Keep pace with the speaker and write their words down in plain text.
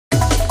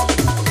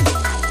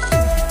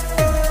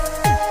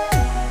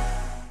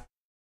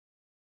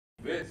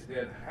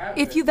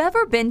If you've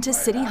ever been to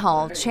City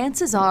Hall,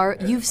 chances are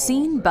you've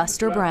seen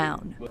Buster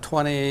Brown.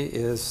 20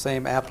 is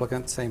same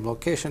applicant, same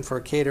location for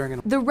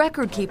catering. The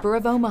record keeper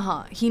of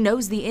Omaha, he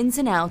knows the ins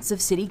and outs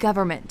of city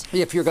government.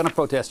 If you're going to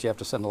protest, you have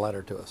to send a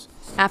letter to us.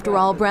 After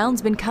all,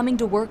 Brown's been coming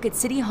to work at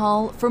City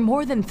Hall for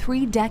more than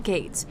 3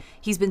 decades.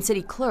 He's been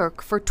city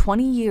clerk for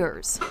 20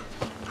 years.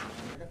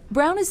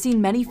 Brown has seen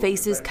many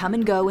faces come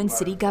and go in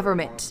city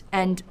government,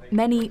 and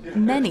many,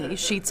 many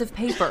sheets of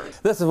paper.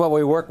 This is what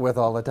we work with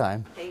all the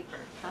time.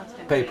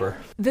 Paper.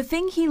 The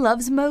thing he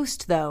loves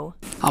most, though,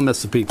 I'll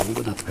miss the people,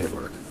 but not the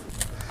paperwork.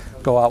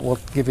 Go out, we'll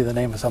give you the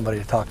name of somebody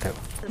to talk to.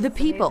 the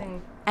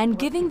people, and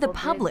giving the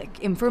public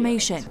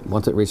information.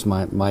 Once it reaches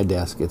my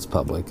desk, it's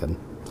public, and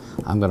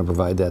I'm going to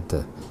provide that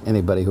to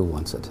anybody who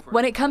wants it.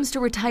 When it comes to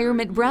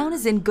retirement, Brown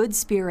is in good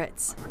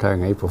spirits.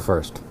 Retiring April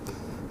 1st,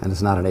 and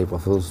it's not an April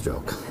Fool's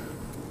joke.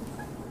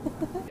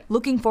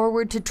 Looking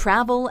forward to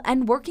travel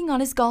and working on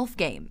his golf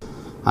game.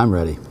 I'm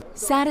ready.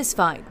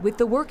 Satisfied with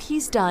the work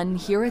he's done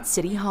here at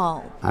City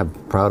Hall. I'm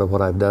proud of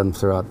what I've done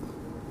throughout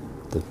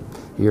the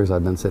years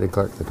I've been city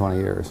clerk, the 20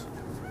 years.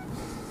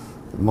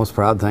 The most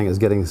proud thing is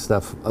getting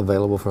stuff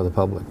available for the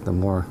public. The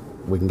more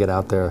we can get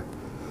out there,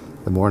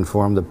 the more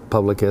informed the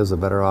public is, the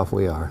better off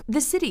we are.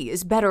 The city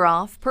is better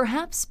off,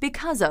 perhaps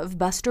because of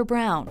Buster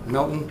Brown.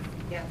 Milton?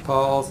 Yes.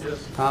 Pauls?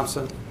 Yes.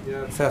 Thompson?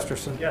 Yes.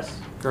 Festerson?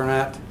 Yes.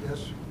 Gurnett?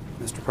 Yes.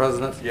 Mr.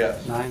 President?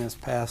 Yes. 9 is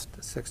passed,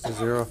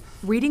 6-0.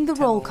 Reading the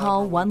roll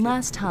call one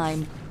last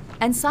time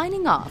and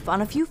signing off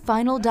on a few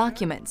final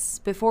documents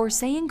before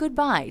saying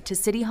goodbye to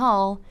City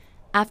Hall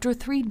after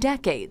 3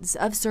 decades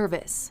of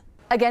service.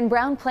 Again,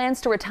 Brown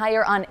plans to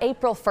retire on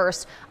April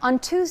 1st. On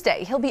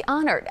Tuesday, he'll be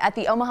honored at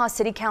the Omaha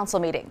City Council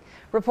meeting.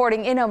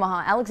 Reporting in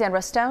Omaha,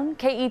 Alexandra Stone,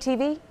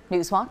 KETV,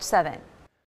 Newswatch 7.